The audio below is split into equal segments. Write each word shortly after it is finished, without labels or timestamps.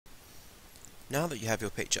Now that you have your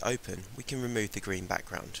picture open, we can remove the green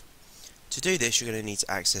background. To do this, you're going to need to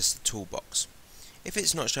access the toolbox. If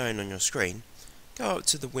it's not showing on your screen, go up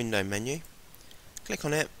to the window menu, click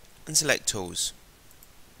on it and select Tools.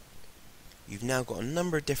 You've now got a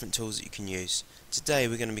number of different tools that you can use. Today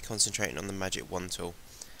we're going to be concentrating on the Magic Wand tool.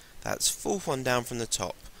 That's fourth one down from the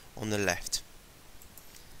top on the left.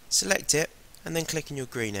 Select it and then click in your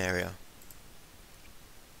green area.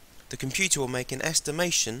 The computer will make an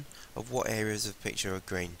estimation of what areas of the picture are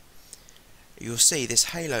green. You'll see this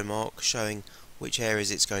halo mark showing which areas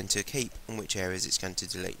it's going to keep and which areas it's going to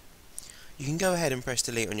delete. You can go ahead and press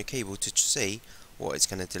delete on your keyboard to see what it's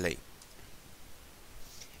going to delete.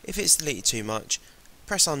 If it's deleted too much,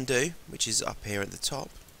 press undo, which is up here at the top,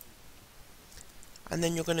 and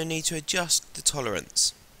then you're going to need to adjust the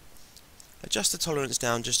tolerance. Adjust the tolerance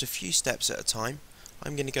down just a few steps at a time.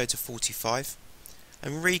 I'm going to go to 45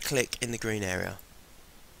 and re-click in the green area.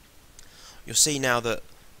 You'll see now that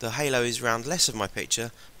the halo is around less of my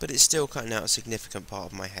picture, but it's still cutting out a significant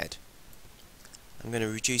part of my head. I'm going to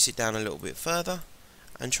reduce it down a little bit further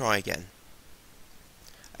and try again.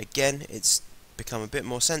 Again, it's become a bit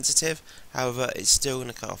more sensitive, however it's still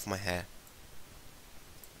going to cut off my hair.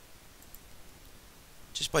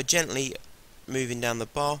 Just by gently moving down the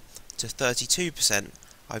bar to 32%,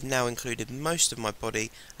 I've now included most of my body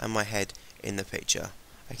and my head in the picture.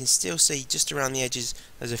 I can still see just around the edges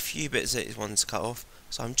there's a few bits that it wants to cut off,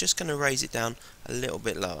 so I'm just going to raise it down a little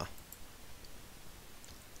bit lower.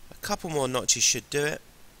 A couple more notches should do it,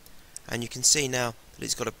 and you can see now that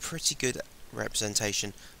it's got a pretty good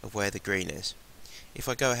representation of where the green is. If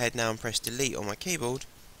I go ahead now and press delete on my keyboard,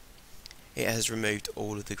 it has removed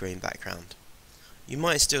all of the green background. You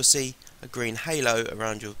might still see a green halo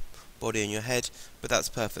around your body and your head, but that's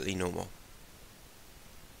perfectly normal.